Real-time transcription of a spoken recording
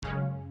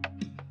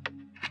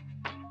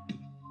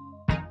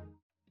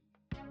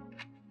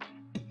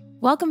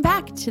Welcome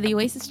back to the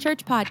Oasis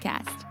Church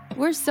podcast.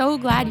 We're so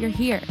glad you're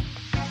here.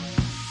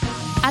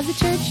 As a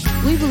church,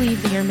 we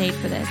believe that you're made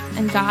for this,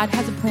 and God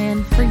has a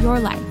plan for your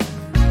life.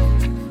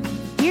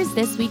 Here's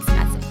this week's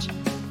message.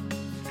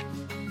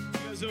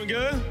 You guys doing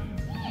good?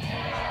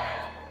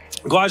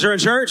 Glad you're in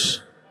church?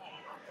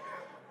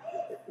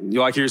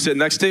 You like who you're sitting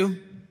next to?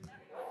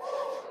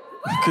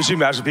 Could you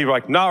imagine people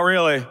like, not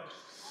really?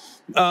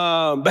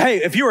 But hey,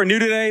 if you are new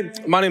today,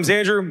 my name's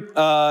Andrew.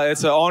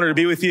 It's an honor to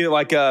be with you.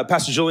 Like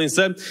Pastor Julian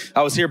said,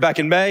 I was here back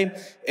in May,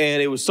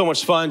 and it was so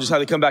much fun. Just had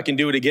to come back and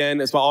do it again.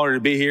 It's my honor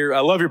to be here. I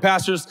love your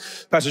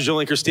pastors, Pastor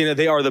Julian and Christina.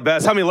 They are the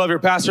best. How many love your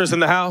pastors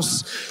in the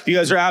house? You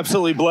guys are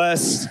absolutely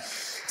blessed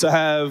to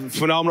have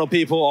phenomenal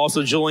people.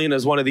 Also, Julian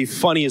is one of the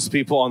funniest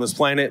people on this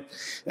planet.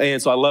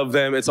 And so I love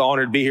them. It's an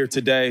honor to be here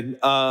today.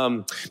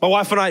 My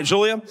wife and I,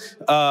 Julia,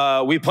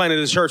 we planted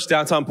a church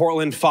downtown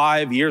Portland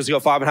 5.5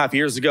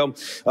 years ago,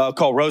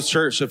 called Rose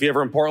Church. So if you're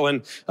ever in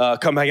Portland,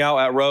 come hang out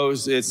at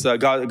Rose. It's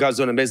God's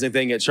doing an amazing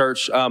thing at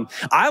church.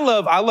 I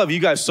love you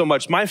guys so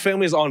much. My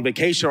family is on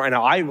vacation right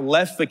now. I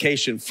left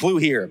vacation, flew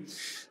here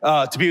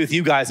to be with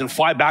you guys and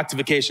fly back to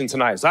vacation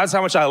tonight. So that's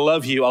how much I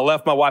love you. I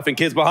left my wife and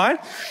kids behind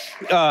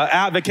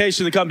at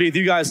vacation to come be with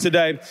you guys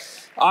today.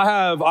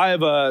 I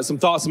have some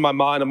thoughts in my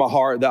mind and my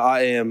heart that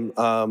I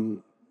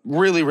am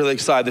really, really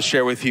excited to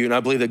share with you. And I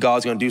believe that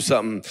God's going to do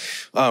something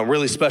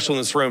really special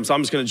in this room. So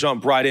I'm just going to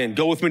jump right in.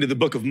 Go with me to the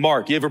book of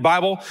Mark. You have your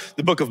Bible?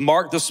 The book of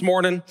Mark this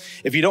morning.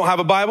 If you don't have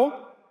a Bible,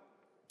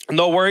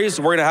 no worries.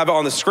 We're going to have it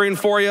on the screen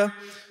for you.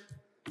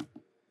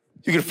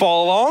 You can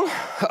follow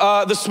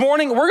along. This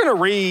morning, we're going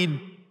to read,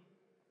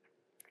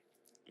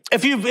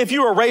 if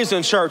you were raised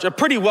in church, a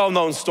pretty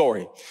well-known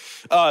story.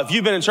 If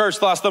you've been in church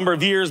the last number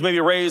of years,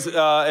 maybe raised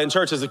in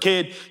church as a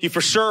kid, you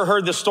for sure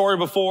heard this story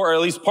before, or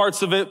at least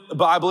parts of it.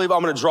 But I believe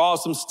I'm going to draw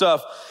some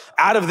stuff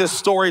out of this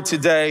story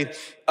today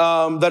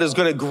that is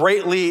going to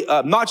greatly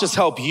not just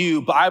help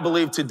you, but I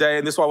believe today,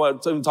 and this is why I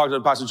talked to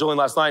Pastor Julian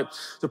last night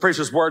to preach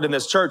this word in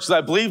this church, is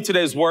I believe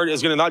today's word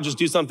is going to not just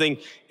do something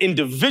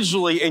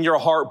individually in your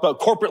heart, but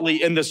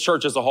corporately in this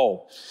church as a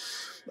whole.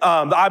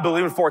 That I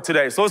believe in for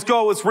today. So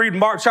let's read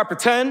Mark chapter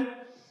 10.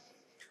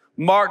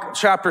 Mark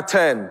chapter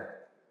 10.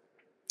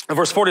 In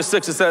verse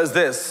 46, it says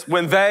this: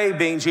 when they,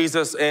 being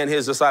Jesus and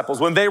his disciples,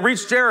 when they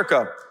reached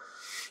Jericho,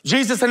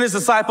 Jesus and his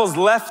disciples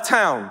left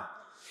town,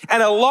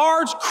 and a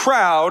large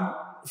crowd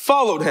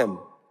followed him.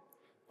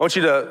 I want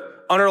you to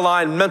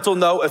underline, mental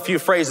note, a few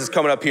phrases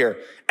coming up here.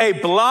 A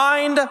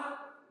blind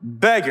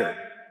beggar.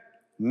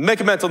 Make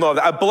a mental note of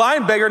that. A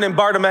blind beggar named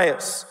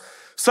Bartimaeus,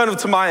 son of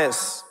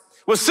Timaeus,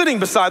 was sitting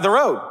beside the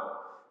road.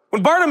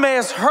 When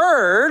Bartimaeus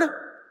heard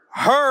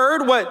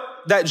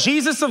that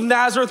Jesus of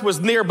Nazareth was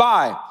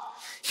nearby,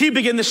 he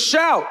began to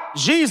shout,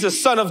 "Jesus,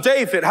 son of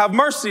David, have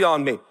mercy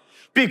on me."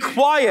 "Be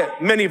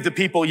quiet," many of the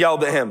people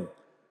yelled at him.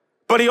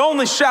 But he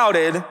only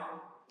shouted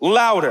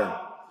louder,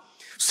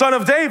 "Son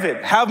of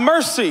David, have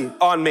mercy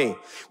on me."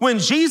 When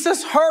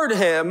Jesus heard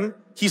him,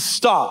 he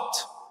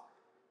stopped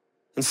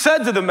and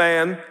said to the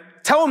man,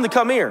 "Tell him to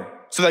come here."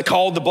 So they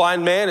called the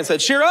blind man and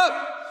said, "Cheer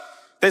up."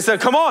 They said,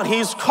 "Come on,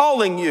 he's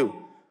calling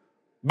you."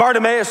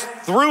 Bartimaeus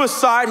threw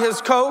aside his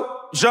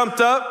coat,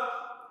 jumped up,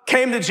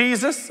 came to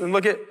Jesus, and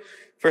look at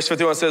verse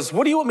 51 says,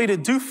 "What do you want me to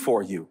do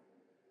for you?"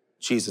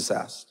 Jesus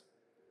asked.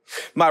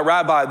 "My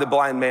rabbi," the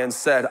blind man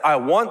said, "I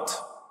want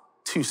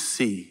to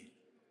see."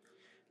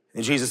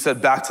 And Jesus said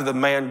back to the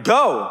man,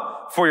 "Go,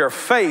 for your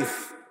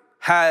faith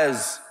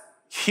has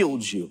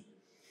healed you."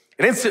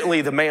 And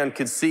instantly the man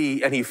could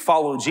see, and he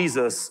followed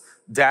Jesus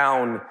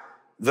down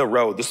the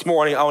road. This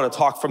morning, I want to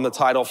talk from the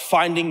title,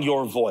 Finding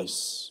Your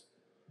Voice.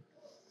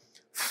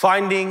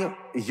 Finding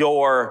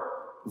your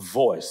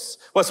voice.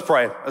 Let's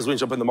pray as we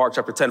jump into Mark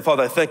chapter 10.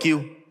 Father, I thank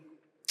you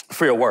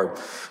for your word.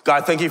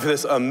 God, thank you for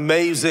this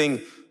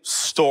amazing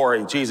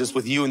story, Jesus,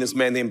 with you and this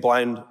man named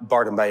blind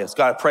Bartimaeus.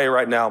 God, I pray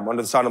right now,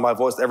 under the sound of my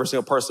voice, to every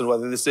single person,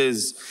 whether this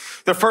is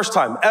their first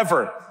time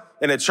ever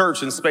in a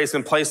church and space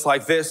and place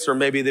like this, or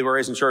maybe they were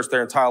raised in church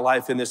their entire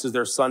life and this is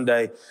their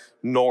Sunday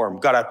norm.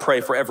 God, I pray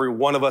for every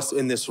one of us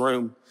in this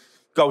room.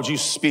 God, would you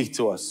speak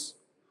to us?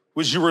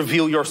 Would you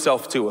reveal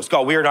yourself to us?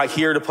 God, we are not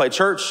here to play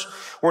church.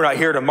 We're not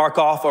here to mark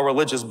off a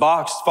religious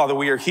box. Father,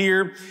 we are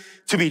here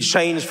to be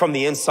changed from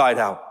the inside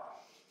out.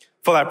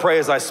 Father, I pray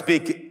as I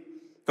speak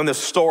on this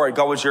story,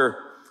 God, would your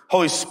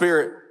Holy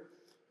Spirit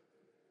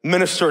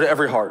minister to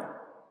every heart,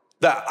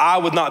 that I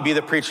would not be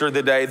the preacher of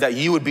the day, that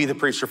you would be the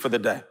preacher for the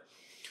day.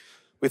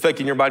 We thank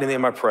you in your mighty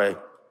name, I pray.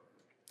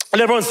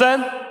 And everyone said,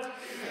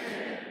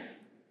 amen.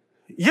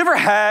 You ever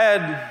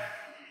had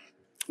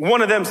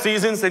one of them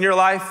seasons in your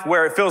life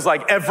where it feels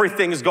like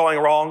everything is going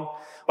wrong?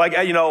 Like,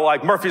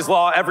 like Murphy's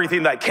Law,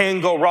 everything that can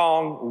go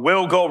wrong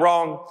will go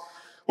wrong.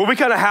 Well, we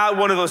kind of had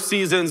one of those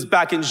seasons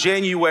back in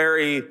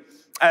January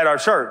at our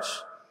church.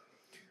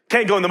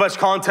 Can't go into much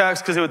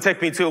context because it would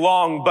take me too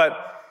long, but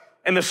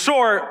in the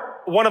short,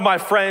 one of my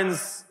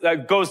friends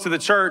that goes to the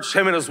church,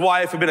 him and his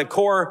wife have been a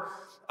core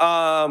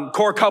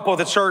couple of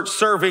the church,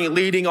 serving,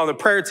 leading on the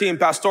prayer team,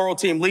 pastoral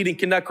team, leading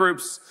connect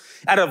groups.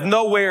 Out of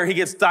nowhere, he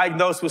gets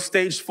diagnosed with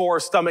stage 4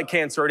 stomach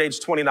cancer at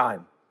age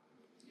 29.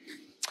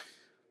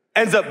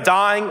 ends up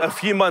dying a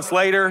few months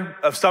later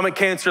of stomach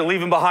cancer,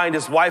 leaving behind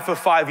his wife of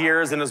 5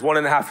 years and his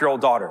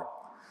 1.5-year-old daughter.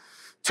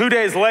 2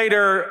 days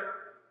later,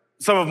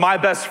 some of my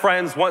best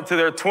friends went to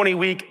their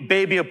 20-week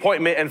baby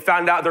appointment and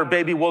found out their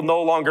baby will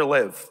no longer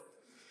live.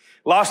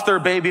 Lost their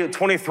baby at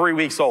 23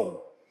 weeks old.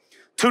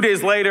 2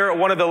 days later,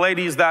 one of the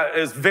ladies that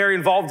is very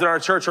involved in our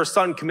church, her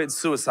son commits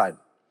suicide.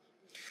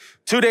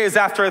 2 days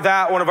after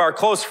that, one of our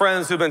close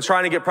friends who've been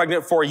trying to get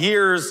pregnant for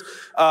years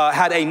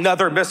had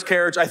another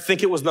miscarriage. I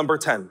think it was number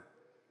 10.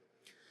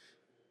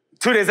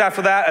 2 days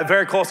after that, a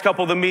very close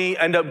couple to me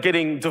ended up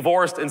getting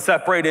divorced and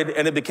separated,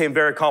 and it became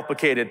very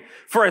complicated.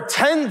 For a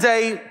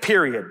 10-day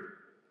period,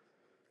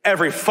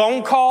 every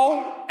phone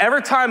call,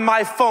 every time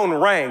my phone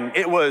rang,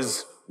 it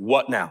was,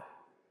 what now?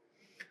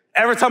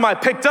 Every time I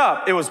picked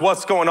up, it was,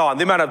 what's going on?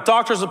 The amount of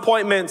doctor's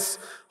appointments,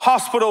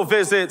 hospital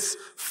visits,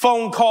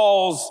 phone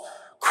calls,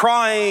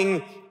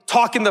 crying,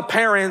 talking to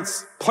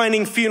parents,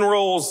 planning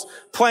funerals,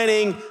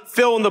 planning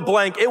fill in the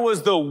blank. It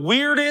was the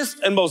weirdest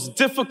and most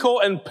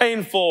difficult and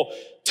painful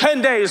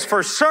 10 days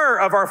for sure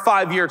of our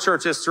 5-year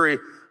church history,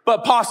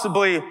 but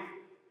possibly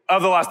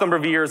of the last number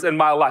of years in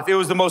my life. It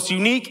was the most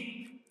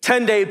unique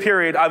 10-day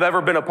period I've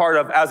ever been a part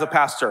of as a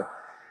pastor.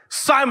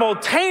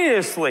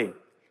 Simultaneously,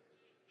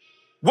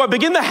 what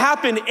began to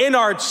happen in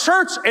our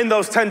church in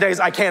those 10 days,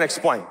 I can't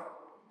explain.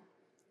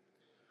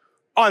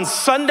 On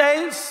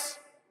Sundays,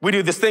 we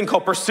do this thing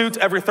called Pursuit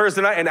every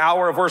Thursday night, an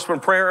hour of worship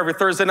and prayer every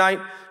Thursday night,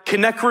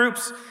 connect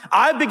groups.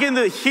 I begin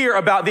to hear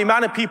about the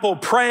amount of people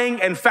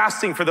praying and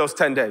fasting for those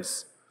 10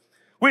 days.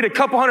 We had a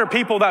couple hundred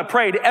people that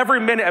prayed every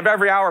minute of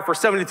every hour for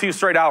 72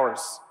 straight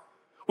hours.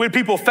 We had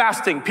people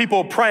fasting,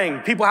 people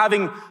praying, people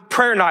having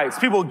prayer nights,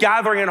 people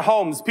gathering in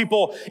homes,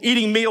 people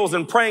eating meals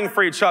and praying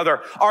for each other.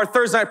 Our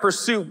Thursday night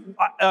Pursuit,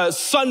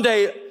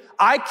 Sunday,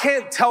 I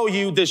can't tell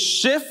you the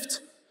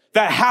shift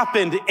that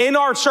happened in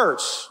our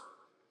church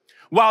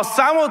while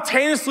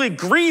simultaneously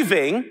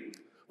grieving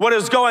what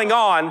is going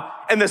on,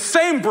 in the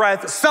same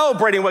breath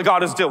celebrating what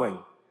God is doing.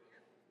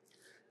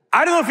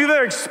 I don't know if you've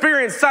ever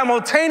experienced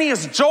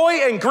simultaneous joy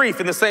and grief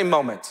in the same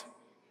moment.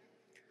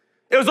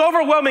 It was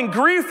overwhelming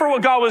grief for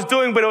what God was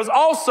doing, but it was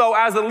also,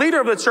 as a leader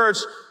of the church,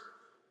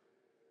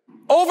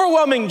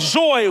 overwhelming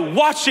joy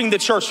watching the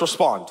church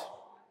respond.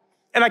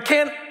 And I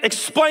can't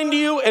explain to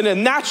you in a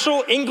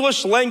natural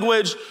English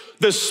language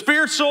the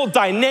spiritual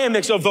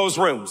dynamics of those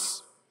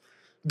rooms.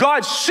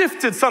 God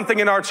shifted something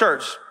in our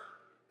church.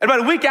 And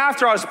about a week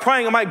after I was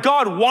praying, I'm like,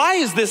 God, why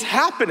is this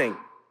happening?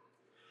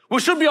 We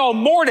should be all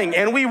mourning,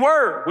 and we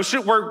were.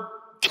 We're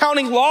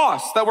counting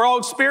loss that we're all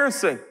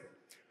experiencing.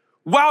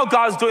 While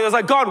God's doing it, I was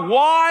like, God,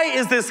 why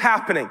is this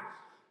happening?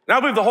 And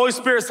I believe the Holy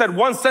Spirit said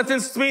one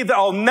sentence to me that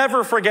I'll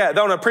never forget,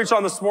 that I'm going to preach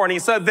on this morning. He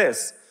said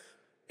this,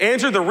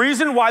 Andrew, the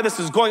reason why this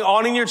is going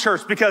on in your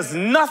church, because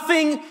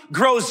nothing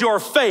grows your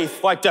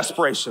faith like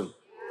desperation.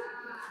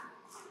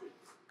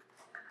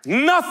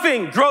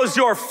 Nothing grows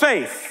your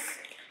faith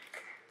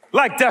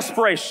like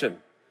desperation.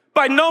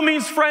 By no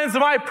means, friends,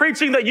 am I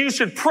preaching that you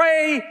should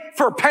pray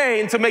for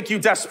pain to make you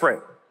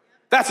desperate.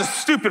 That's a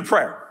stupid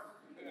prayer.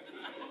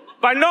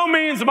 By no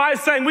means am I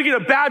saying we get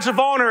a badge of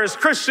honor as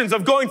Christians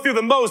of going through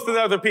the most than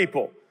other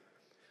people.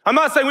 I'm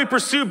not saying we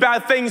pursue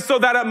bad things so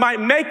that it might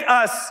make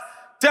us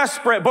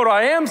desperate. But what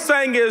I am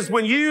saying is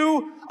when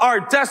you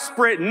are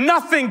desperate,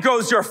 nothing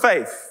grows your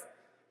faith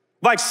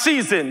like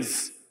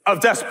seasons of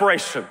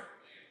desperation.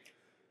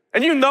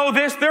 And you know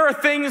this, there are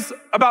things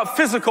about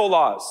physical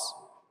laws,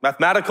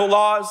 mathematical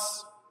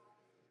laws,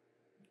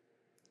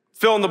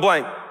 fill in the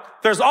blank.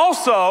 There's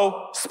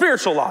also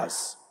spiritual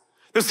laws.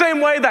 The same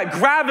way that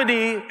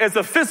gravity is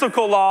a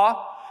physical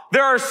law,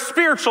 there are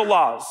spiritual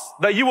laws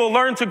that you will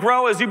learn to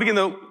grow as you begin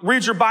to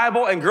read your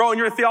Bible and grow in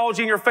your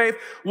theology and your faith.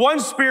 One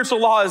spiritual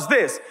law is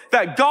this,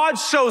 that God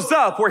shows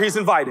up where he's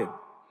invited.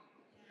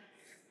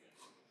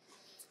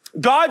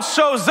 God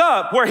shows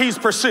up where he's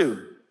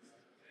pursued.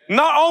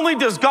 Not only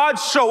does God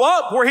show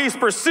up where he's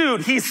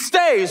pursued, he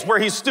stays where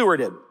he's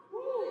stewarded.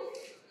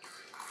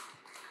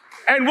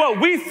 And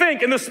what we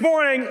think, and this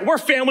morning, we're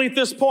family at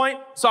this point,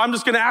 so I'm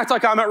just going to act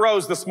like I'm at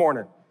Rose this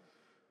morning.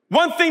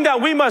 One thing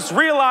that we must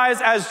realize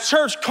as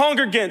church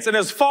congregants and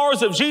as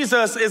followers of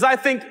Jesus is I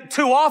think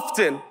too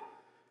often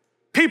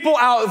people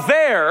out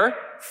there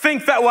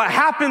think that what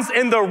happens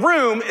in the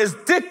room is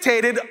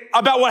dictated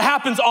about what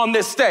happens on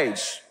this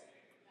stage.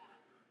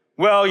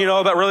 Well,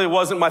 that really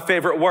wasn't my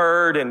favorite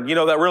word, and,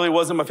 that really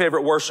wasn't my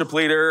favorite worship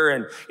leader,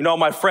 and,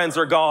 my friends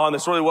are gone.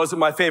 This really wasn't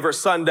my favorite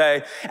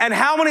Sunday. And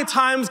how many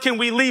times can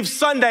we leave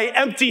Sunday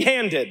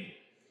empty-handed,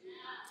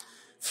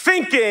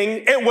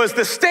 thinking it was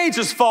the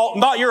stage's fault,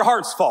 not your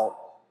heart's fault?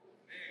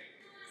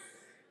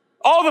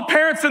 All the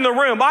parents in the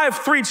room, I have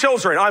 3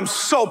 children. I'm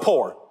so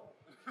poor.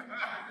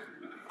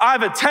 I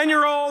have a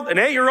 10-year-old, an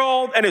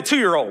 8-year-old, and a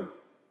 2-year-old.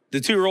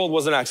 The 2-year-old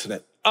was an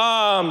accident.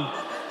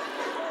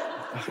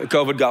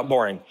 COVID got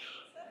boring.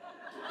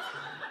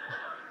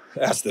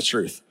 That's the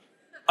truth.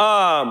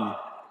 One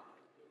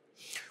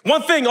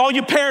thing all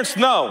you parents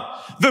know,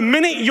 the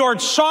minute your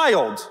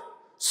child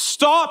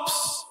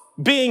stops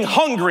being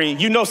hungry,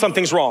 you know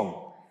something's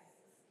wrong.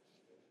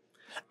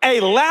 A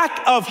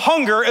lack of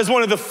hunger is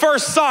one of the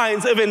first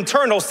signs of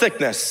internal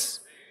sickness.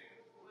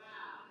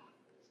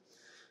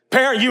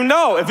 Parent, you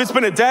know, if it's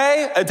been a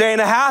day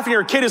and a half, and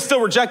your kid is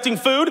still rejecting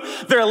food,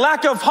 their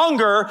lack of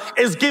hunger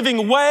is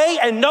giving way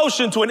and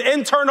notion to an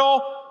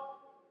internal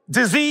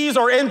disease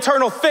or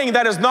internal thing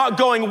that is not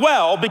going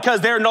well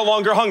because they're no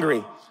longer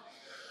hungry.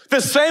 The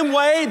same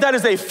way that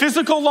is a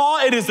physical law,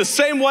 it is the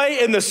same way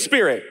in the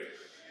spirit.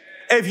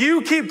 If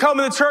you keep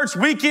coming to church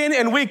week in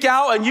and week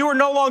out and you are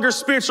no longer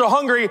spiritual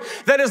hungry,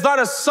 that is not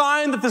a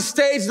sign that the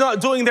stage is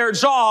not doing their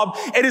job.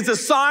 It is a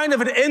sign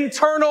of an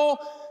internal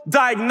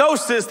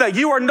diagnosis that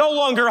you are no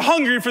longer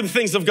hungry for the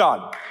things of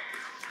God.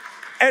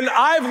 And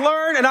I've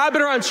learned, and I've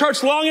been around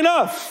church long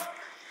enough,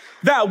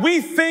 that we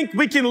think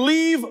we can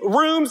leave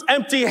rooms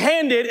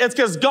empty-handed. It's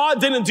because God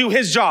didn't do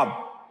his job.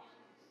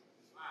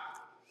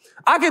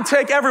 I could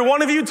take every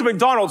one of you to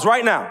McDonald's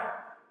right now,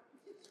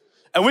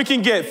 and we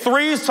can get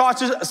 3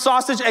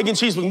 sausage, egg, and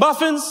cheese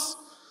McMuffins,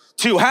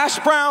 2 hash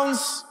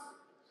browns,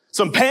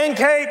 some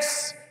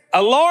pancakes,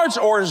 a large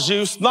orange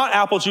juice, not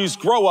apple juice,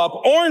 grow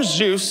up, orange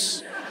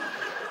juice,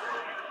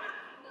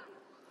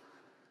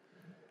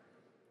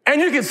 and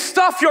you can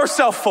stuff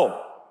yourself full.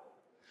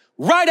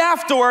 Right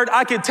afterward,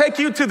 I could take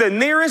you to the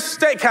nearest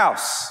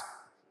steakhouse.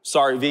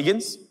 Sorry,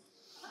 vegans.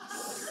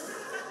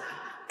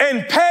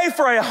 And pay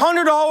for a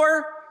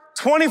 $100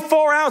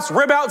 24-ounce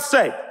rib-out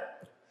steak.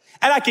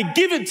 And I could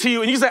give it to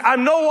you, and you say,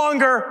 I'm no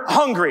longer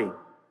hungry.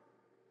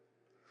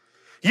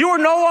 You are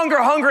no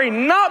longer hungry,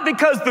 not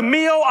because the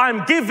meal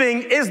I'm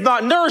giving is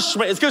not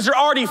nourishment. It's because you're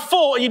already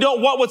full and you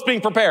don't want what's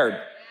being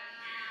prepared.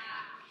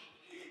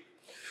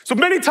 So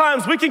many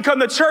times we can come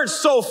to church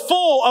so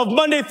full of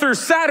Monday through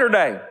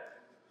Saturday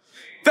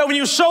that when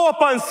you show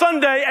up on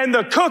Sunday and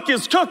the cook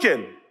is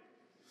cooking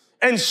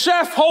and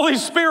Chef Holy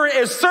Spirit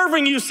is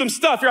serving you some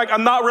stuff, you're like,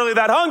 I'm not really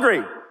that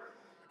hungry.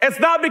 It's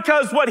not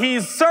because what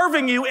he's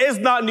serving you is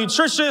not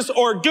nutritious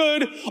or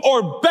good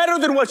or better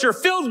than what you're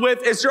filled with.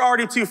 It's you're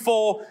already too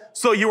full,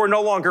 so you are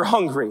no longer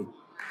hungry.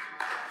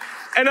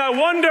 And I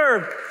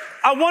wonder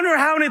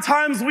how many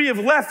times we have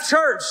left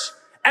church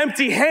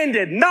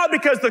empty-handed, not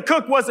because the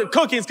cook wasn't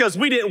cooking, it's because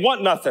we didn't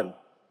want nothing.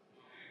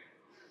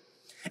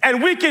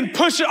 And we can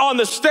push it on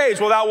the stage.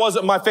 Well, that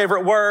wasn't my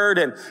favorite word.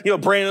 And,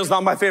 Brandon's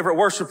not my favorite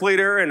worship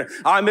leader. And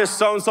I miss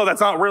so-and-so.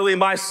 That's not really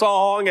my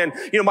song. And,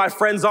 my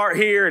friends aren't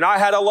here. And I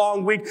had a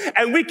long week.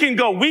 And we can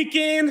go week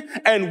in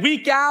and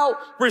week out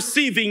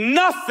receiving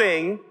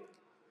nothing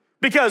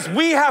because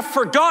we have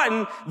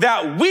forgotten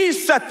that we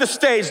set the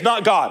stage,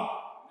 not God.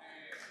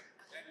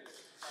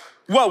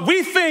 What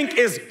we think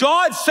is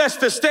God sets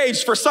the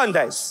stage for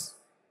Sundays.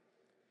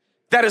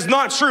 That is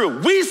not true.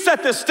 We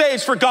set the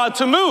stage for God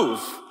to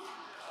move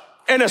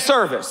in a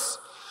service.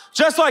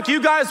 Just like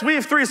you guys, we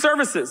have 3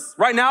 services.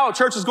 Right now,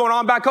 church is going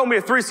on back home. We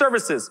have 3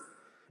 services.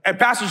 And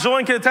Pastor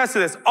Julian can attest to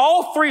this.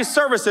 All 3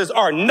 services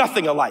are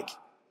nothing alike.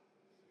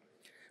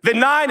 The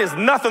 9 is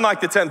nothing like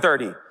the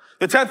 10:30.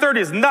 The 10:30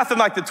 is nothing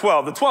like the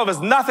 12. The 12 is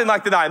nothing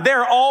like the 9.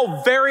 They're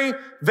all very,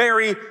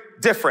 very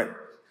different.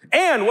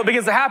 And what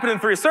begins to happen in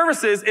 3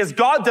 services is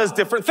God does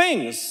different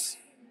things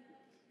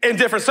in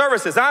different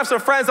services. And I have some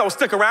friends that will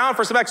stick around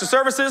for some extra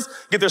services,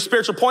 get their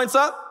spiritual points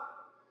up.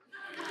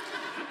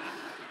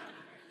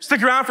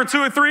 Stick around for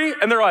 2 or 3,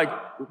 and they're like,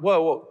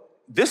 whoa,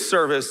 this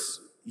service,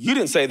 you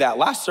didn't say that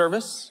last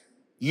service.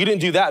 You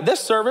didn't do that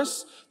this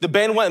service. The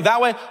band went that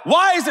way.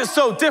 Why is it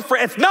so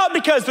different? It's not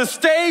because the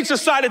stage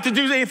decided to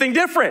do anything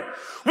different.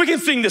 We can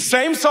sing the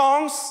same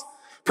songs,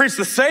 preach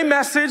the same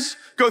message,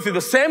 go through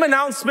the same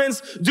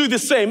announcements, do the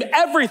same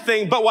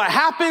everything, but what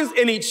happens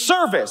in each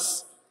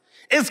service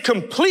is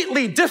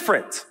completely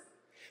different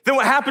than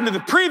what happened in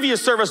the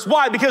previous service.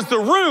 Why? Because the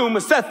room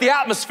set the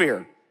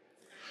atmosphere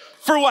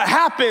for what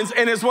happens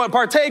and is what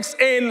partakes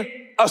in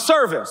a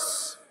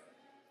service.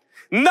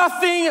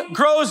 Nothing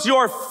grows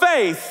your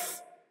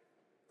faith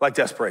like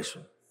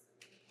desperation.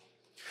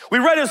 We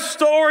read a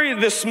story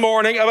this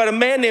morning about a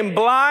man named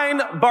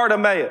blind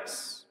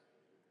Bartimaeus.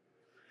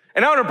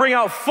 And I want to bring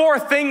out 4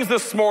 things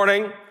this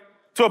morning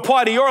to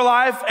apply to your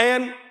life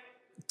and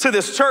to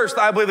this church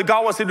that I believe that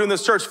God wants to do in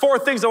this church. 4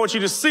 things I want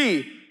you to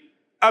see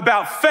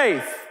about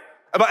faith,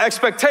 about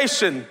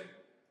expectation,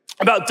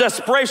 about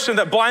desperation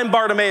that blind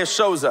Bartimaeus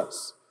shows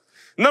us.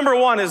 Number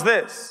 1 is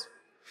this: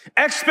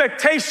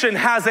 expectation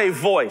has a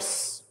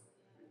voice.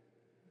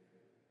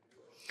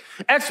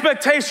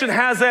 Expectation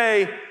has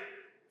a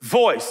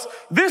voice.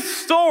 This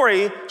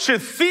story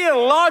should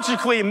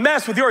theologically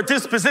mess with your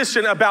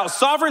disposition about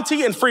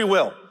sovereignty and free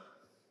will.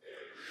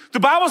 The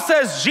Bible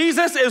says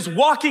Jesus is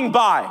walking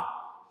by.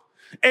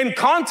 In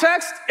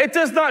context, it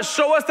does not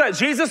show us that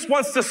Jesus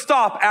wants to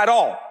stop at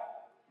all.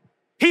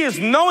 He has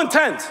no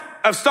intent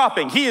of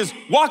stopping. He is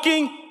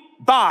walking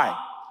by.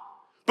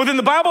 But then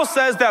the Bible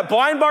says that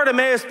blind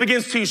Bartimaeus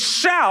begins to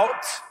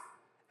shout,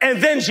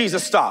 and then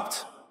Jesus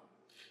stopped.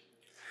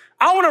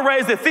 I want to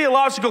raise a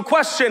theological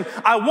question.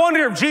 I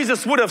wonder if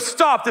Jesus would have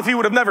stopped if he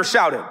would have never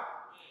shouted.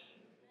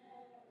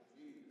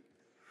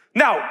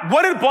 Now,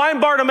 what did blind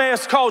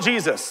Bartimaeus call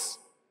Jesus?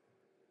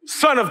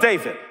 Son of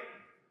David.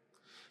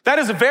 That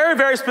is a very,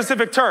 very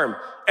specific term.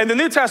 In the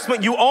New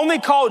Testament, you only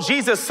call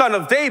Jesus son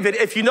of David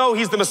if you know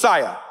he's the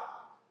Messiah.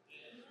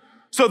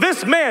 So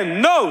this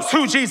man knows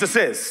who Jesus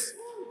is.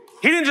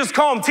 He didn't just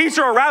call him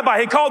teacher or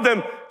rabbi. He called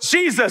him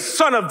Jesus,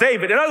 son of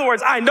David. In other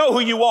words, I know who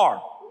you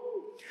are.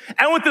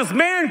 And what this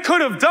man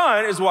could have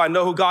done is, well, I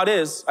know who God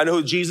is. I know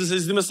who Jesus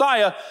is, the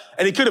Messiah.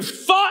 And he could have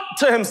thought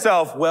to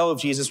himself, well, if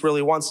Jesus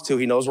really wants to,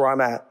 he knows where I'm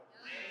at.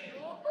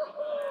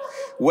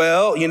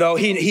 Well,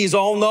 he's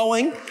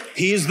all-knowing.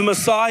 He's the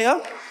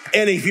Messiah.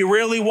 And if he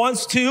really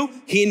wants to,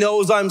 he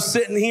knows I'm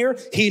sitting here.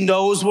 He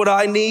knows what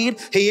I need.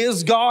 He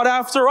is God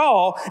after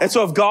all. And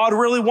so if God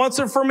really wants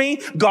it for me,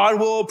 God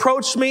will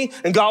approach me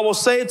and God will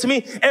say it to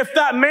me. If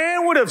that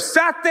man would have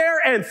sat there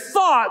and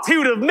thought, he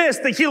would have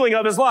missed the healing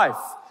of his life.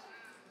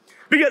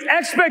 Because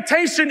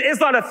expectation is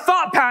not a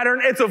thought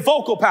pattern, it's a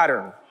vocal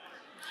pattern.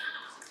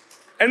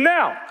 And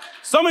now,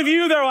 some of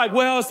you that are like,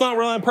 well, it's not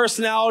really my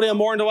personality. I'm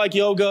more into like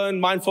yoga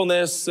and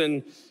mindfulness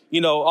and,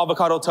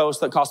 avocado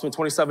toast that cost me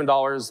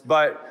 $27.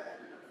 But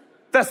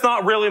that's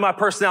not really my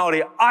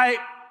personality. I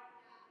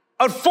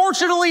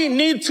unfortunately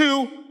need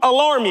to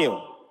alarm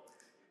you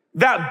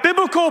that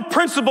biblical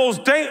principles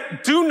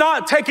do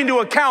not take into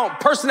account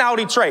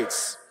personality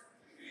traits.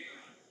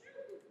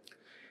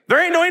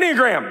 There ain't no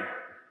Enneagram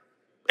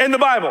in the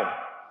Bible.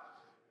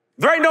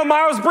 There ain't no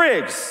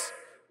Myers-Briggs.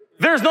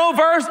 There's no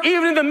verse,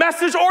 even in the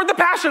Message or the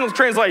Passion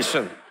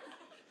Translation,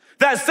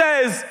 that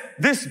says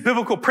this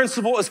biblical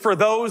principle is for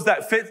those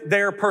that fit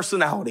their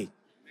personality.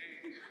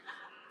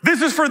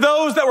 This is for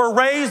those that were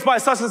raised by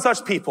such and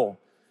such people.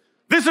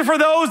 This is for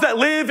those that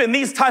live in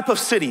these type of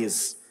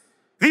cities.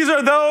 These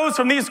are those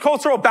from these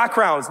cultural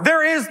backgrounds.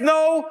 There is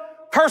no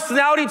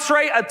personality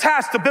trait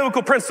attached to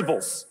biblical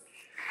principles.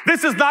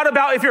 This is not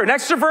about if you're an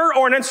extrovert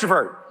or an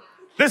introvert.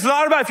 This is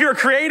not about if you're a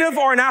creative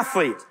or an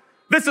athlete.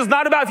 This is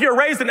not about if you're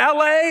raised in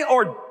LA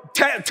or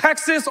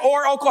Texas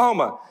or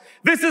Oklahoma.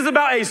 This is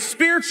about a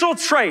spiritual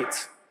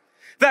trait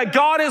that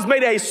God has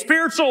made a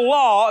spiritual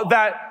law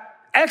that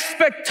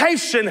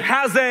expectation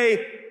has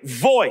a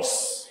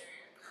voice.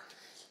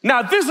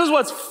 Now, this is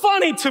what's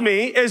funny to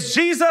me is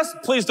Jesus,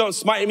 please don't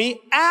smite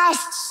me,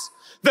 asks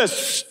the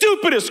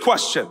stupidest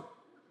question.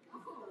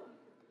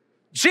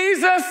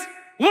 Jesus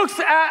looks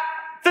at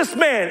this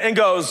man and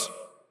goes,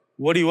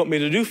 what do you want me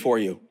to do for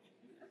you?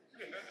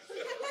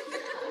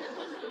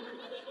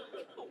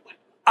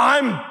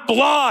 I'm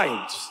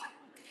blind.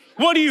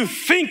 What do you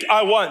think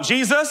I want,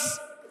 Jesus?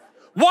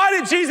 Why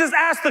did Jesus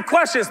ask the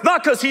question? It's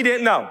not because he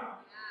didn't know.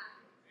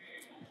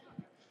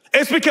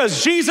 It's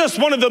because Jesus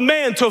wanted the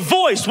man to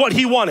voice what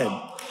he wanted.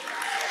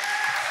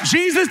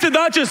 Jesus did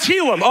not just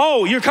heal him.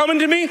 Oh, you're coming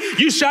to me?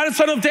 You shouted,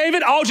 son of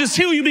David? I'll just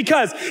heal you,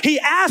 because he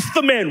asked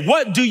the man,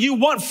 what do you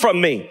want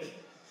from me?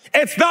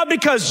 It's not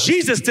because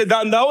Jesus did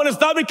not know, and it's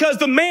not because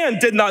the man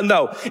did not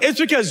know. It's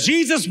because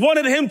Jesus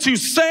wanted him to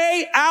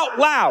say out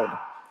loud,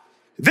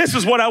 this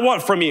is what I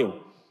want from you.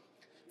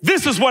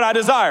 This is what I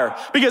desire.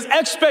 Because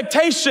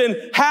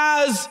expectation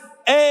has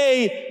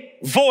a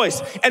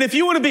voice. And if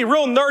you want to be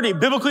real nerdy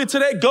biblically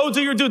today, go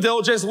do your due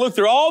diligence, look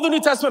through all the New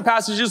Testament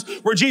passages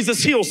where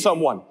Jesus heals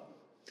someone.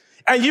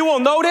 And you will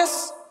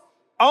notice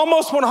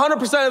almost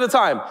 100% of the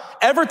time,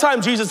 every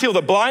time Jesus healed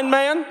a blind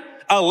man,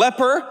 a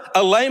leper,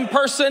 a lame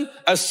person,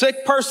 a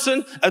sick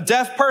person, a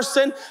deaf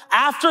person,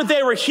 after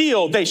they were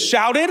healed, they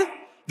shouted,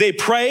 they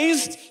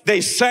praised,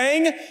 they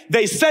sang,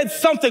 they said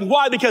something.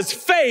 Why? Because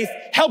faith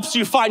helps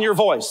you find your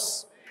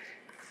voice.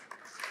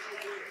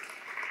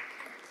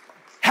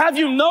 Have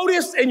you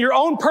noticed in your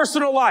own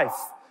personal life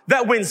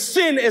that when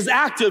sin is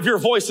active, your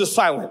voice is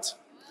silent?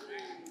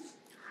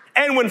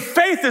 And when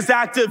faith is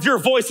active, your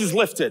voice is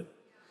lifted.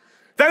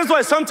 That is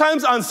why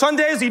sometimes on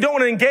Sundays, you don't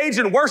want to engage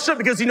in worship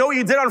because you know what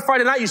you did on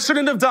Friday night you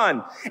shouldn't have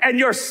done. And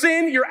your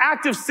sin, your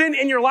active sin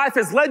in your life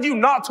has led you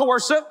not to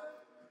worship,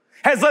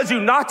 has led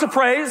you not to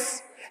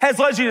praise, has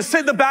led you to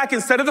sit in the back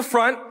instead of the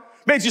front,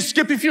 made you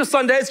skip a few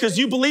Sundays because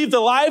you believe the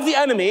lie of the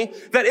enemy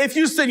that if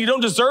you sin, you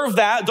don't deserve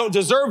that, don't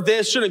deserve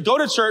this, shouldn't go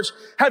to church.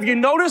 Have you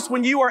noticed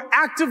when you are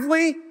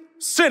actively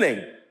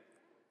sinning,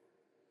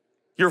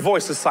 your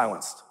voice is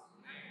silenced?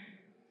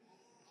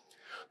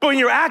 But when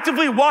you're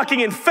actively walking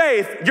in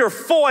faith, your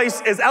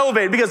voice is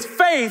elevated because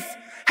faith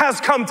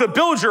has come to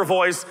build your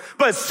voice,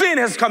 but sin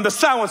has come to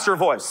silence your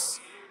voice.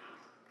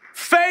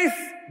 Faith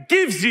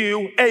gives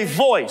you a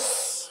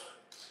voice,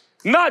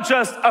 not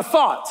just a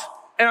thought.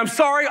 And I'm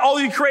sorry, all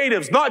you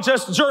creatives, not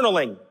just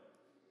journaling,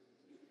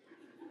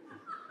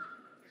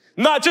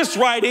 not just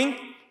writing,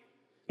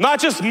 not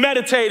just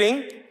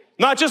meditating,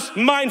 not just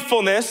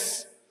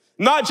mindfulness,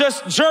 not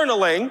just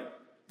journaling.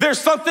 There's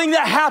something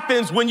that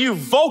happens when you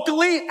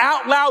vocally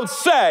out loud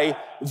say,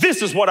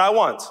 this is what I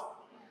want.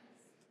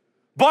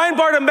 Blind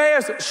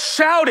Bartimaeus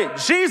shouted,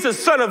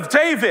 Jesus, son of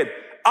David,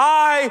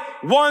 I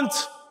want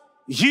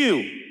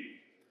you.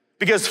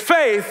 Because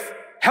faith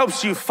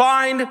helps you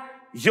find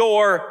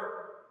your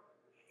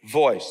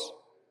voice.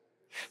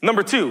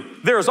 Number two,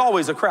 there is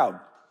always a crowd.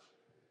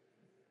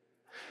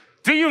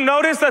 Do you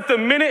notice that the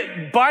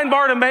minute blind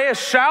Bartimaeus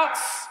shouts,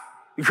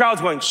 the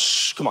crowd's going,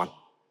 shh, come on,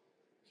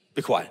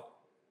 be quiet.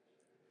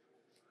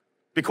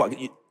 Be quiet.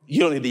 You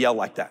don't need to yell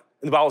like that.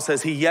 And the Bible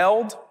says he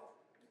yelled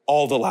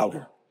all the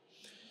louder.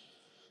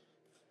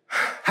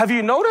 Have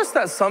you noticed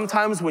that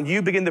sometimes when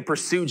you begin to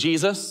pursue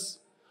Jesus,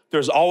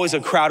 there's always a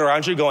crowd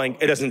around you going,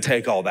 it doesn't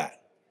take all that.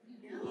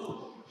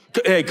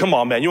 Hey, come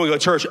on, man. You want to go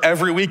to church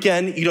every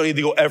weekend? You don't need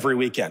to go every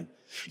weekend.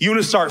 You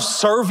want to start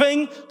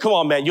serving? Come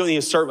on, man. You don't need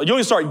to serve. You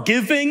want to start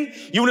giving?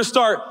 You want to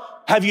start,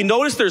 have you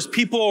noticed there's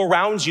people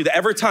around you that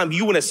every time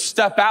you want to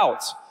step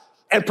out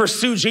and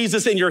pursue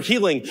Jesus in your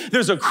healing,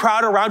 there's a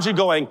crowd around you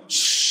going,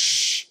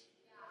 shh,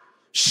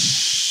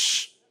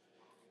 shh.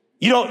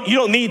 You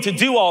don't need to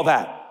do all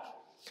that.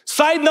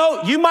 Side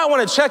note, you might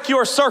want to check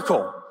your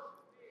circle.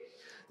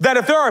 That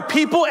if there are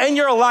people in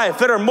your life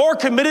that are more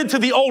committed to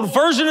the old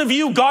version of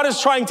you God is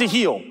trying to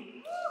heal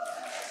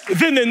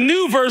than the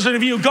new version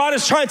of you God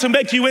is trying to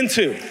make you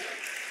into.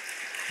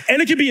 And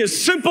it can be as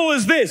simple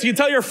as this. You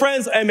tell your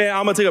friends, hey man,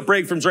 I'm gonna take a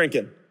break from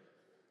drinking.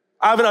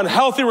 I have an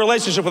unhealthy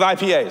relationship with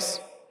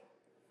IPAs.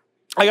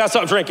 I gotta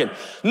stop drinking.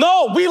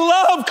 No, we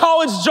love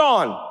College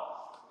John.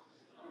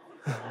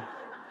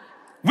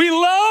 We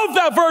love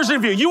that version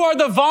of you. You are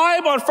the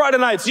vibe on Friday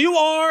nights. You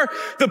are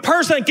the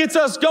person that gets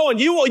us going.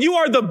 You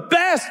are the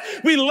best.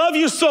 We love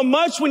you so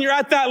much when you're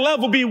at that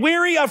level. Be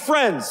weary of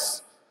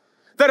friends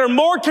that are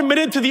more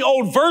committed to the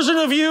old version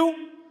of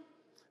you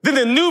than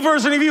the new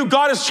version of you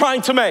God is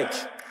trying to make.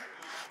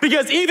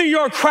 Because either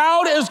your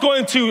crowd is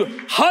going to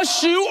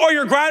hush you or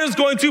your crowd is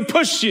going to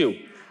push you.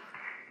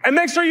 And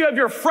make sure you have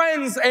your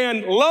friends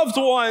and loved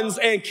ones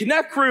and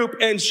connect group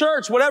and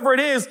church, whatever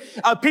it is,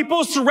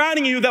 people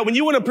surrounding you that when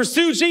you want to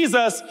pursue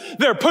Jesus,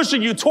 they're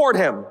pushing you toward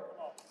him,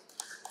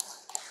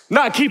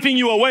 not keeping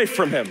you away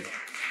from him.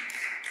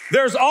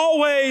 There's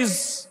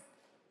always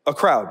a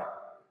crowd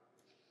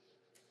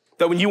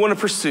that when you want to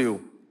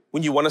pursue,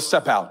 when you want to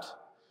step out,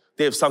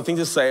 they have something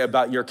to say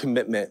about your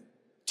commitment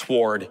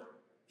toward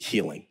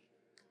healing.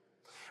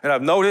 And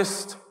I've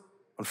noticed,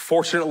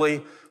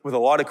 unfortunately, with a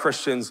lot of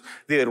Christians,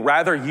 they'd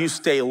rather you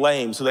stay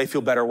lame so they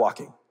feel better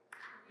walking.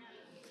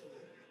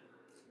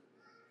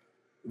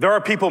 There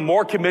are people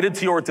more committed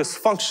to your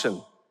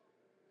dysfunction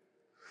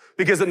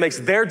because it makes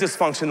their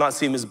dysfunction not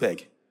seem as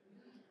big.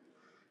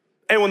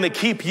 And when they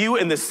keep you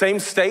in the same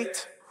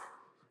state,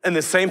 in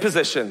the same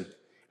position,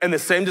 in the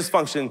same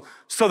dysfunction,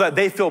 so that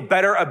they feel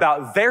better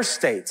about their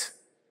state,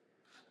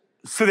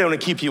 so they want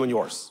to keep you in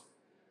yours.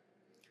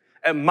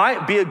 It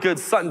might be a good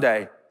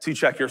Sunday to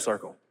check your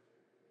circle.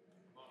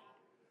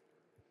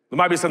 There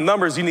might be some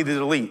numbers you need to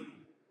delete.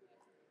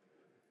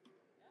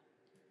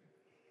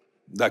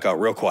 That got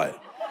real quiet.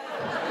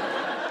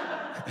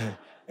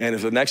 And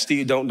if they're next to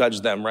you, don't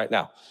nudge them right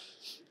now.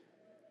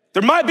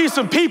 There might be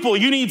some people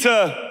you need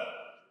to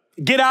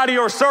get out of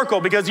your circle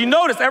because you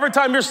notice every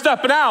time you're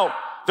stepping out,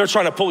 they're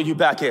trying to pull you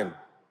back in.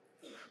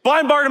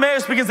 Blind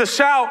Bartimaeus begins to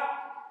shout.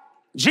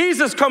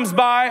 Jesus comes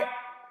by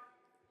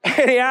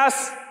and he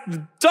asks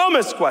the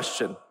dumbest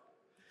question.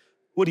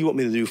 What do you want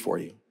me to do for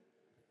you?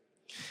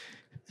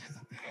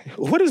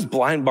 What does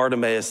blind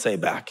Bartimaeus say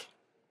back?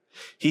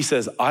 He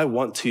says, I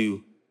want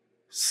to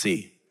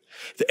see.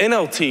 The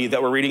NLT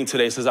that we're reading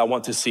today says, I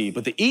want to see.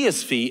 But the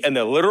ESV and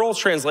the literal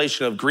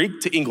translation of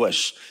Greek to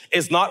English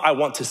is not, I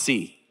want to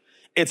see.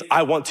 It's,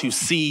 I want to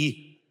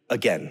see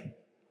again.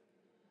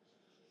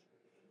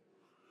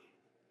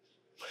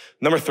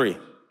 Number 3,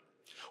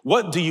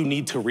 what do you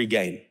need to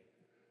regain?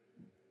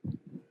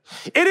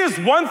 It is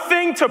one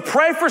thing to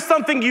pray for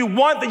something you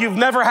want that you've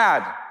never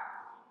had.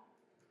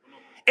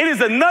 It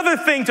is another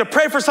thing to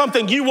pray for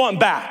something you want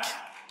back.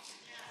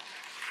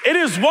 It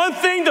is one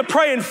thing to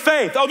pray in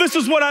faith. Oh, this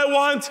is what I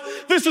want.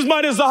 This is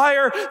my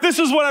desire. This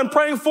is what I'm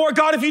praying for.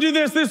 God, if you do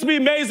this, this will be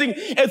amazing.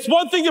 It's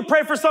one thing to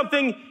pray for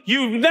something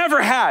you've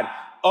never had.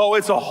 Oh,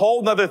 it's a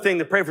whole nother thing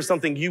to pray for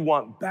something you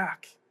want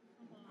back.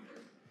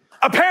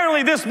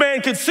 Apparently, this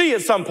man could see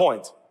at some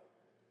point.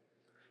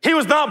 He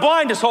was not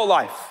blind his whole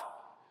life.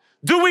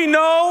 Do we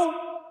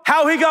know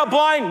how he got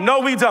blind? No,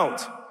 we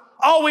don't.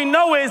 All we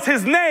know is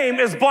his name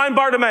is Blind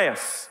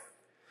Bartimaeus.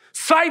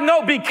 Side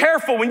note, be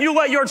careful when you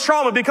let your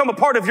trauma become a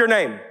part of your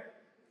name.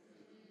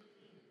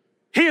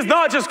 He is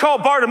not just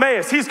called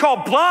Bartimaeus, he's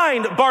called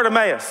Blind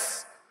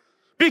Bartimaeus.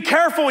 Be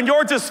careful when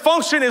your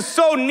dysfunction is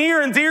so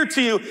near and dear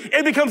to you,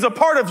 it becomes a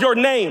part of your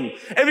name.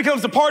 It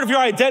becomes a part of your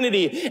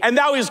identity. And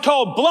now he's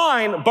called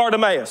Blind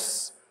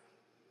Bartimaeus.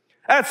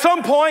 At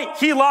some point,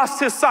 he lost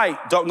his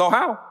sight. Don't know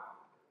how.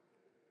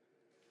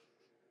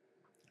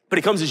 But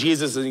he comes to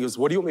Jesus and he goes,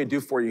 what do you want me to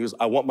do for you? He goes,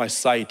 I want my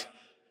sight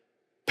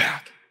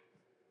back.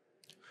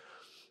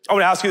 I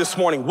want to ask you this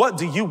morning, what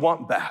do you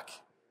want back?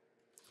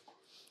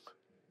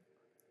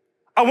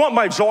 I want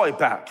my joy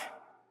back.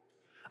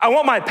 I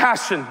want my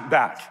passion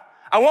back.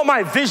 I want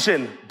my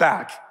vision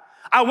back.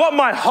 I want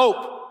my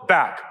hope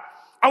back.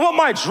 I want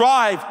my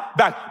drive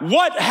back.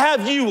 What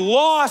have you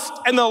lost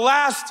in the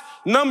last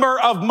number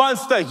of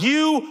months that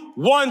you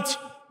want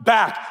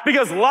back?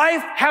 Because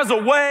life has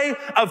a way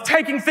of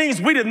taking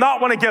things we did not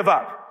want to give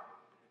up.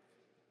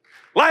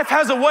 Life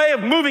has a way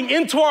of moving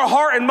into our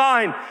heart and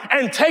mind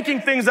and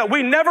taking things that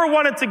we never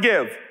wanted to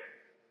give.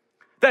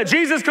 That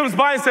Jesus comes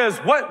by and says,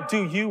 what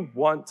do you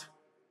want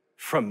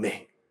from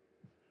me.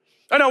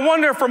 And I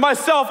wonder for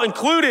myself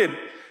included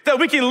that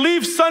we can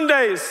leave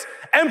Sundays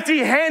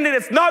empty-handed.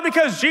 It's not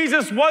because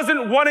Jesus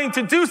wasn't wanting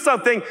to do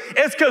something.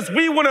 It's because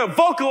we want to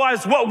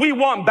vocalize what we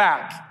want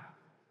back.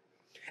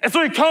 And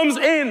so he comes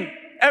in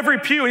every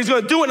pew, and he's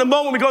going to do it in a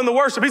moment we go into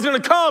worship. He's going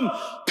to come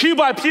pew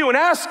by pew and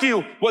ask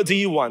you, what do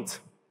you want?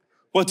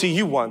 What do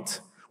you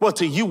want? What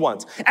do you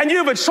want? And you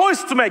have a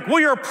choice to make. Will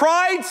your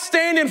pride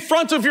stand in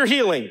front of your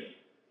healing?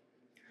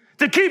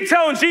 To keep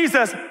telling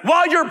Jesus,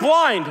 while you're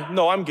blind,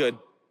 no, I'm good.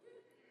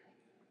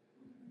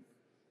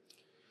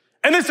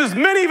 And this is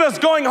many of us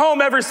going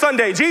home every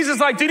Sunday. Jesus is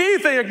like, do you need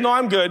anything? Like, no,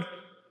 I'm good.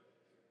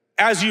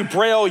 As you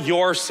braille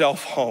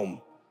yourself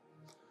home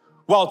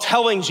while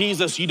telling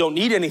Jesus you don't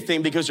need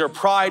anything because your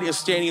pride is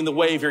standing in the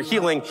way of your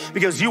healing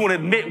because you won't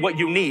admit what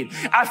you need.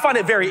 I find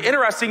it very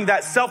interesting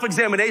that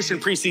self-examination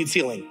precedes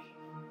healing.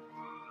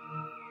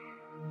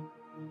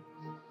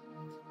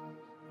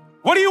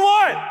 What do you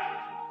want?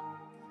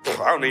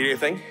 I don't need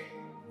anything.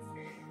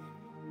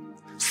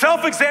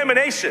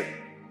 Self-examination,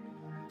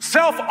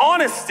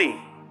 self-honesty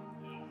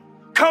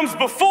comes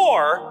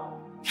before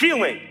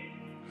healing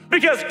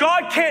because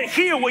God can't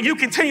heal what you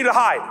continue to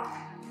hide.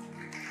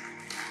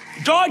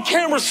 God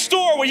can't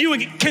restore what you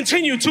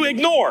continue to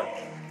ignore.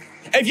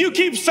 If you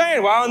keep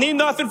saying, well, I don't need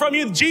nothing from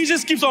you,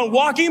 Jesus keeps on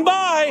walking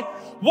by.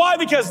 Why?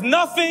 Because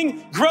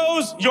nothing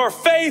grows your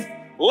faith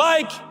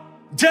like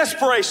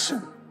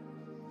desperation.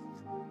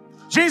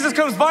 Jesus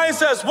comes by and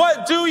says,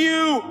 what do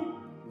you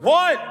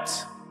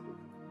want?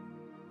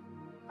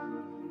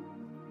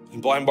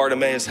 And blind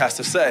Bartimaeus has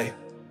to say,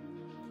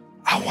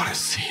 I want to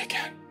see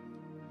again.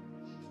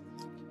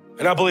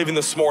 And I believe in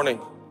this morning,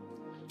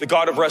 the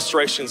God of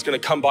restoration is going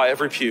to come by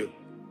every pew,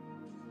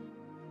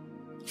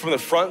 from the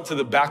front to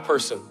the back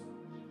person,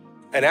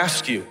 and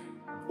ask you,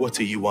 what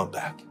do you want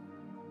back?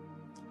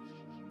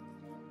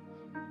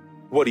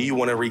 What do you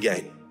want to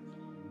regain?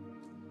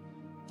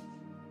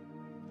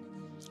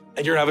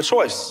 And you're going to have a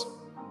choice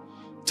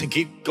to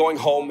keep going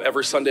home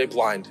every Sunday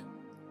blind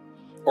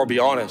or be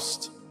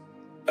honest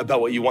about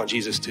what you want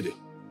Jesus to do.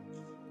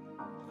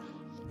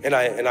 And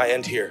I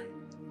end here.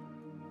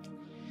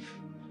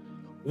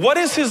 What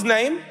is his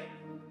name?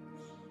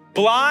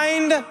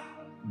 Blind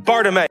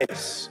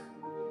Bartimaeus.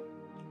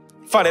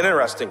 Find it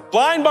interesting.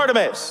 Blind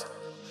Bartimaeus.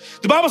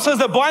 The Bible says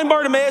that blind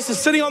Bartimaeus is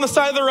sitting on the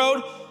side of the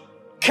road.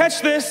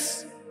 Catch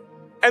this.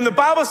 And the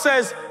Bible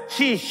says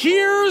he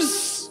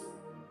hears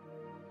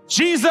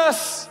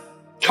Jesus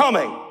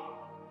coming.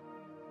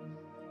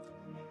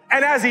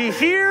 And as he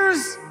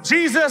hears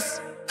Jesus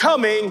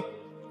coming,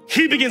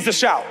 he begins to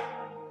shout.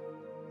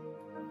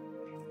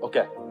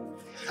 Okay.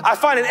 I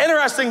find it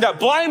interesting that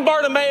blind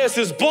Bartimaeus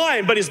is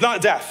blind, but he's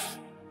not deaf.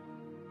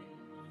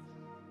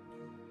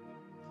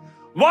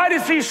 Why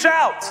does he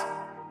shout?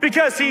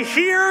 Because he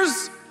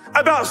hears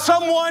about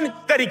someone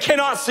that he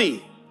cannot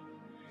see.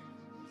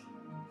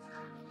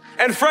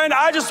 And friend,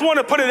 I just want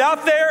to put it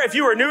out there. If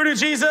you are new to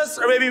Jesus,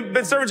 or maybe you've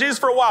been serving Jesus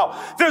for a while,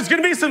 there's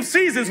going to be some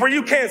seasons where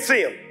you can't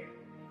see him.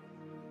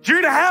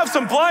 You're going to have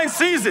some blind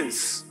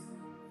seasons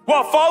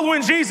while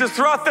following Jesus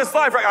throughout this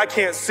life. I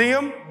can't see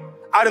him.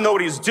 I don't know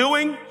what he's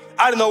doing.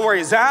 I don't know where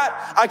he's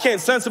at. I can't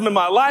sense him in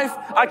my life.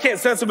 I can't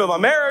sense him in my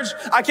marriage.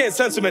 I can't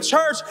sense him in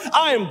church.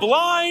 I am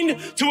blind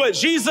to what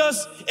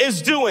Jesus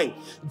is doing.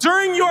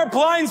 During your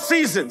blind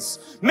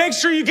seasons, make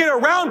sure you get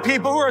around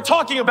people who are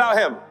talking about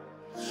him.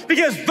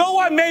 Because though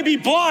I may be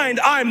blind,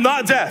 I'm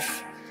not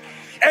deaf.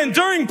 And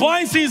during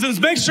blind seasons,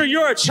 make sure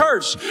you're at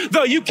church.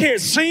 Though you can't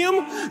see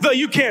him, though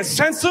you can't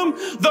sense him,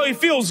 though he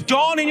feels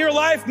gone in your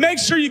life, make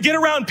sure you get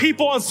around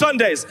people on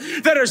Sundays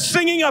that are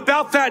singing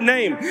about that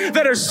name,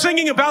 that are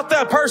singing about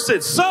that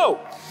person, so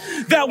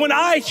that when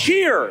I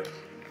hear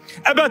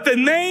about the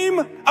name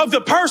of the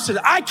person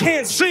I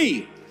can't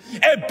see,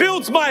 it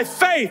builds my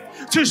faith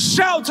to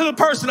shout to the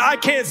person I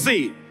can't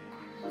see.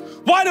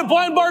 Why did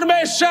blind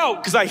Bartimaeus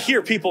shout? Because I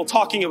hear people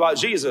talking about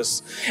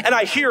Jesus, and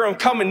I hear him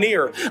coming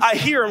near. I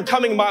hear him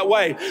coming my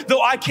way.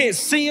 Though I can't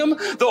see him,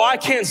 though I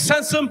can't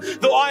sense him,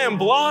 though I am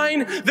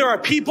blind, there are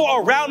people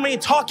around me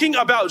talking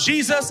about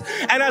Jesus,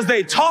 and as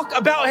they talk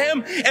about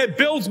him, it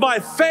builds my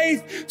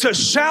faith to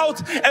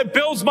shout. It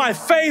builds my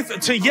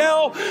faith to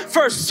yell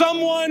for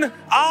someone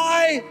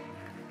I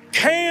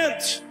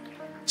can't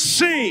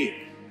see.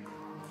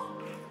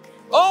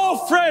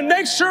 Oh, friend,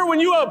 make sure when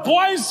you have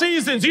blind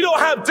seasons, you don't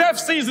have deaf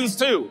seasons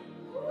too.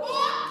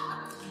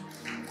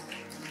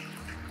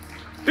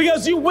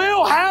 Because you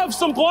will have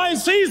some blind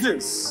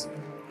seasons.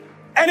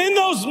 And in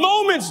those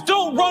moments,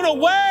 don't run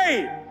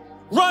away.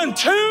 Run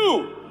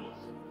to.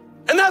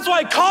 And that's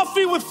why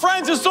coffee with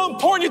friends is so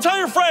important. You tell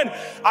your friend,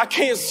 I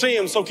can't see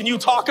him, so can you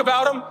talk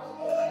about him?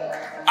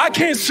 I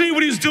can't see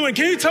what he's doing.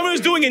 Can you tell me what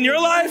he's doing in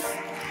your life?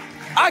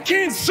 I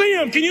can't see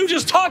him. Can you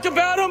just talk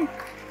about him?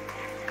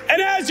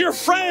 And as your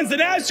friends,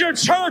 and as your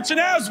church, and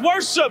as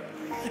worship,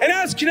 and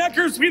as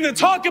connectors begin to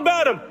talk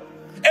about him,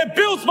 it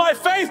builds my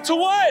faith to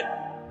what?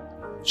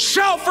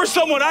 Shout for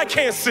someone I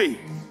can't see.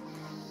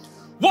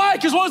 Why?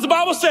 Because what does the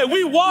Bible say?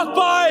 We walk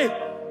by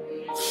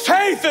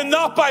faith and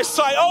not by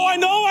sight. Oh, I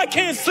know I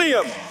can't see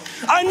him,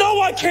 I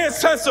know I can't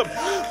sense them,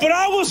 but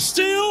I will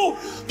still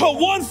put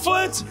one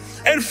foot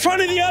in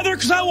front of the other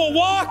because I will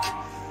walk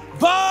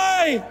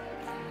by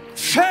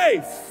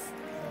faith.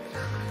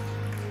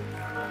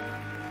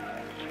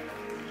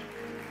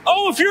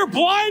 Oh, if you're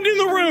blind in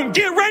the room,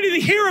 get ready to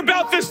hear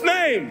about this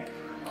name.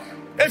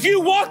 If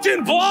you walked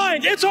in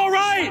blind, it's all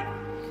right.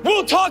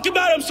 We'll talk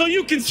about him so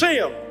you can see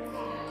him.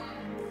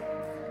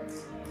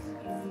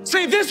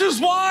 See, this is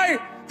why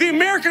the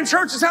American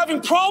church is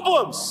having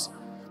problems,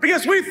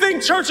 because we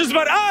think church is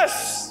about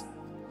us.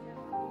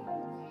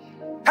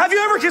 Have you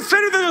ever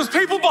considered that there's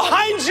people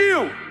behind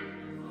you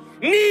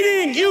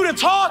needing you to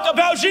talk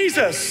about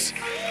Jesus?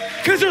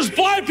 Because there's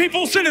blind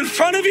people sitting in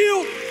front of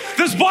you,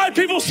 there's blind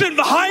people sitting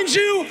behind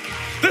you,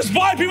 there's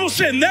blind people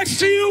sitting next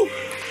to you.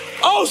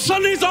 Oh,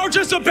 Sundays aren't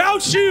just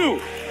about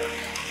you.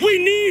 We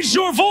need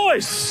your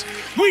voice.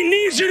 We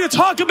need you to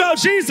talk about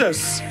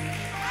Jesus.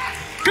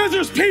 Because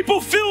there's people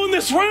filling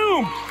this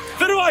room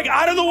that are like,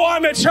 I don't know why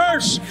I'm at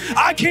church.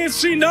 I can't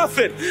see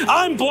nothing.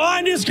 I'm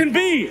blind as can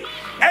be.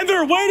 And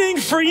they're waiting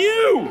for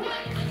you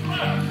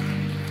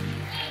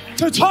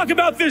to talk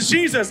about this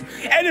Jesus.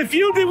 And if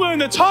you'd be willing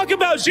to talk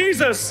about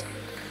Jesus,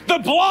 the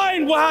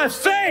blind will have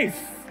faith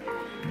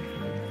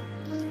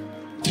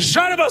to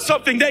shine about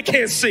something they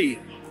can't see.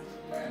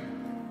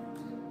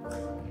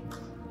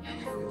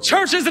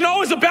 Church isn't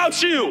always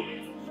about you.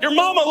 Your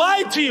mama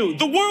lied to you.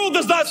 The world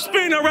does not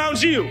spin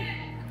around you.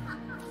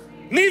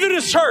 Neither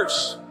does church.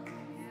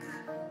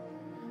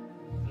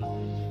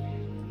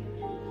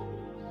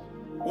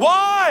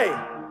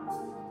 Why?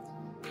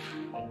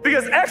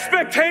 Because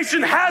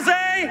expectation has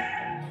a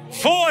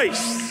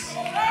voice.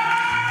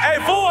 A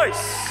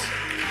voice.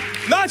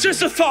 Not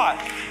just a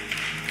thought.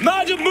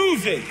 Not a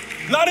movement.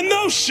 Not a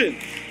notion.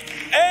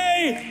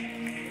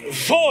 A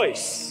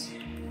voice.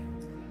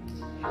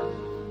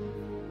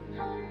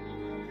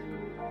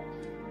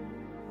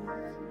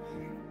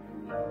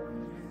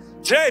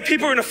 Today,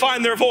 people are gonna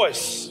find their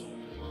voice.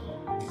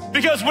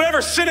 Because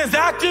whenever sin is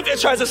active, it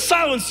tries to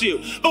silence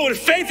you. But when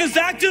faith is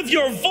active,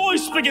 your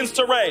voice begins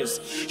to raise.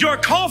 Your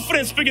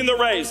confidence begins to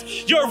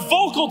raise. Your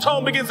vocal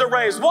tone begins to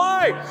raise.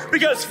 Why?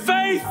 Because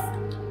faith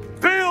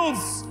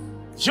builds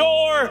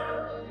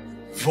your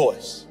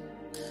voice.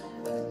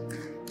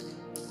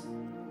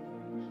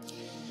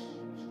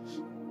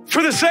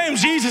 For the same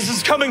Jesus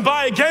is coming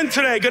by again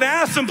today, gonna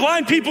ask some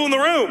blind people in the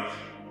room,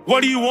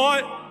 what do you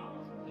want?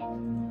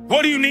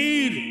 What do you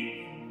need?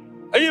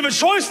 And you have a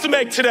choice to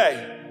make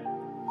today.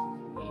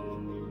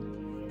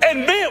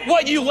 Admit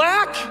what you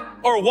lack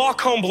or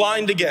walk home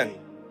blind again.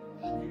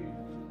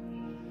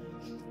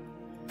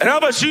 And how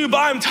about you? But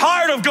I'm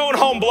tired of going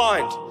home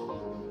blind.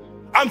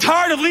 I'm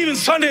tired of leaving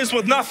Sundays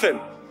with nothing.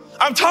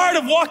 I'm tired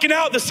of walking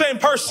out the same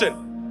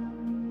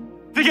person.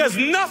 Because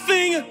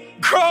nothing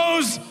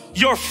grows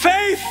your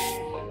faith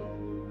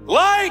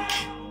like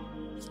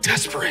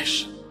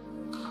desperation.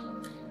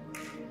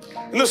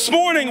 And this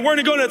morning, we're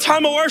gonna go into a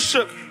time of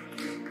worship.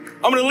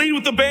 I'm gonna lead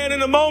with the band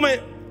in a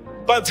moment,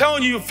 but I'm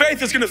telling you,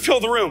 faith is gonna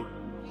fill the room.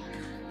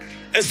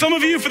 And some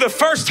of you, for the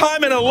first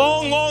time in a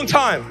long, long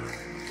time,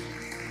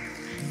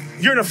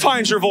 you're gonna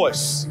find your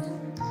voice.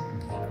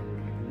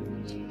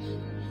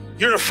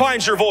 You're gonna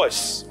find your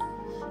voice.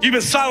 You've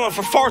been silent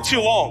for far too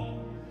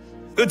long.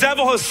 The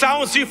devil has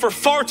silenced you for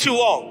far too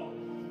long.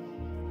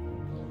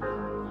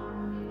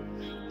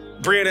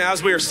 Brianna,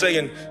 as we were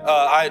singing,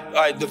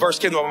 the verse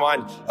came to my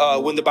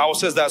mind when the Bible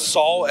says that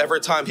Saul, every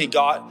time he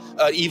got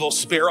an evil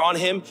spirit on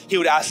him, he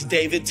would ask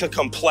David to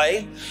come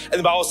play. And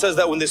the Bible says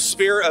that when the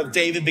spirit of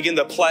David began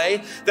to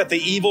play, that the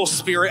evil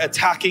spirit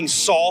attacking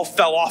Saul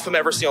fell off him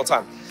every single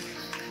time.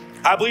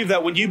 I believe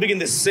that when you begin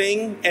to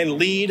sing and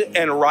lead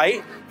and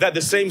write, that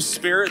the same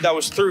spirit that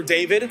was through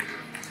David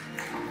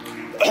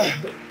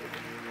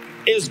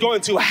is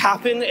going to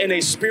happen in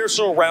a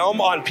spiritual realm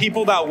on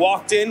people that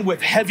walked in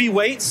with heavy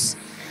weights.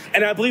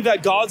 And I believe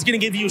that God's gonna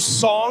give you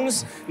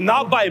songs,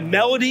 not by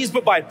melodies,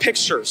 but by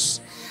pictures.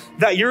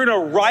 That you're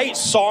gonna write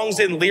songs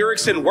and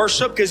lyrics in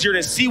worship because you're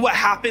gonna see what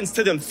happens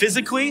to them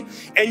physically,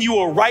 and you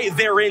will write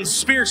therein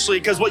spiritually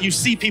because what you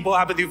see people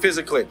happen to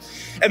physically.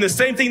 And the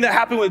same thing that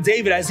happened with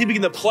David, as he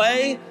began to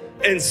play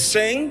and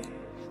sing,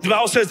 the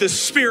Bible says the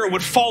spirit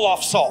would fall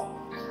off Saul.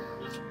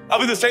 I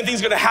believe the same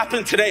thing's gonna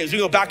happen today as we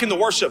go back into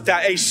worship,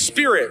 that a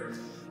spirit,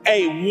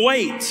 a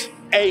weight,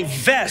 a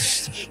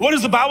vest. What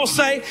does the Bible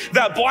say?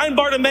 That blind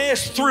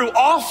Bartimaeus threw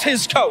off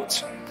his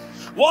coat.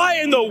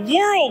 Why in the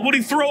world would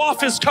he throw off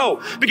his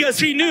coat? Because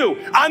he knew,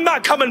 I'm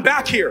not coming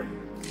back here.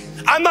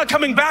 I'm not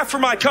coming back for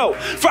my coat.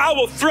 For I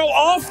will throw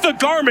off the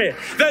garment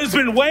that has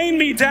been weighing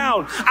me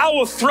down. I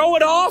will throw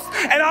it off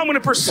and I'm going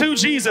to pursue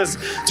Jesus.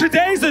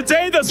 Today's the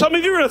day that some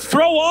of you are going to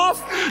throw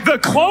off the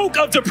cloak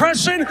of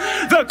depression,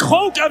 the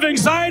cloak of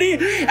anxiety,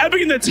 and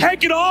begin to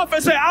take it off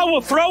and say, I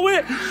will throw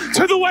it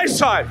to the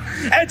wayside.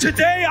 And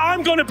today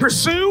I'm going to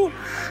pursue.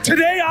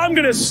 Today I'm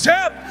going to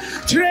step.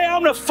 Today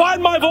I'm going to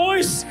find my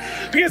voice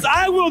because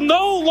I will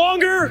no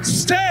longer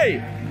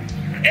stay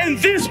in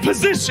this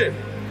position.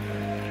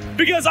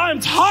 Because I'm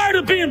tired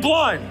of being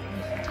blind.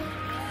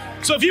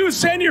 So if you would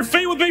stand to your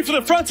feet with me from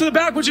the front to the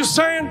back, would you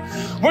stand?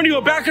 When you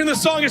go back into the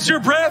song, it's your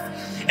breath.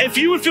 If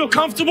you would feel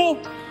comfortable,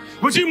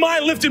 would you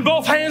mind lifting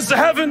both hands to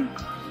heaven?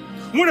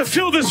 We're going to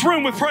fill this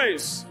room with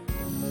praise.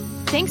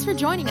 Thanks for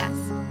joining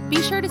us.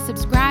 Be sure to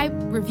subscribe,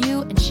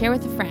 review, and share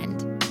with a friend.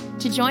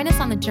 To join us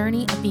on the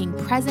journey of being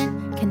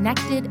present,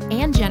 connected,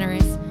 and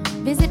generous,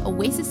 visit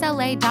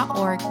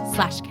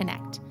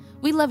oasisla.org/connect.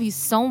 We love you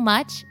so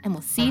much, and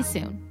we'll see you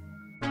soon.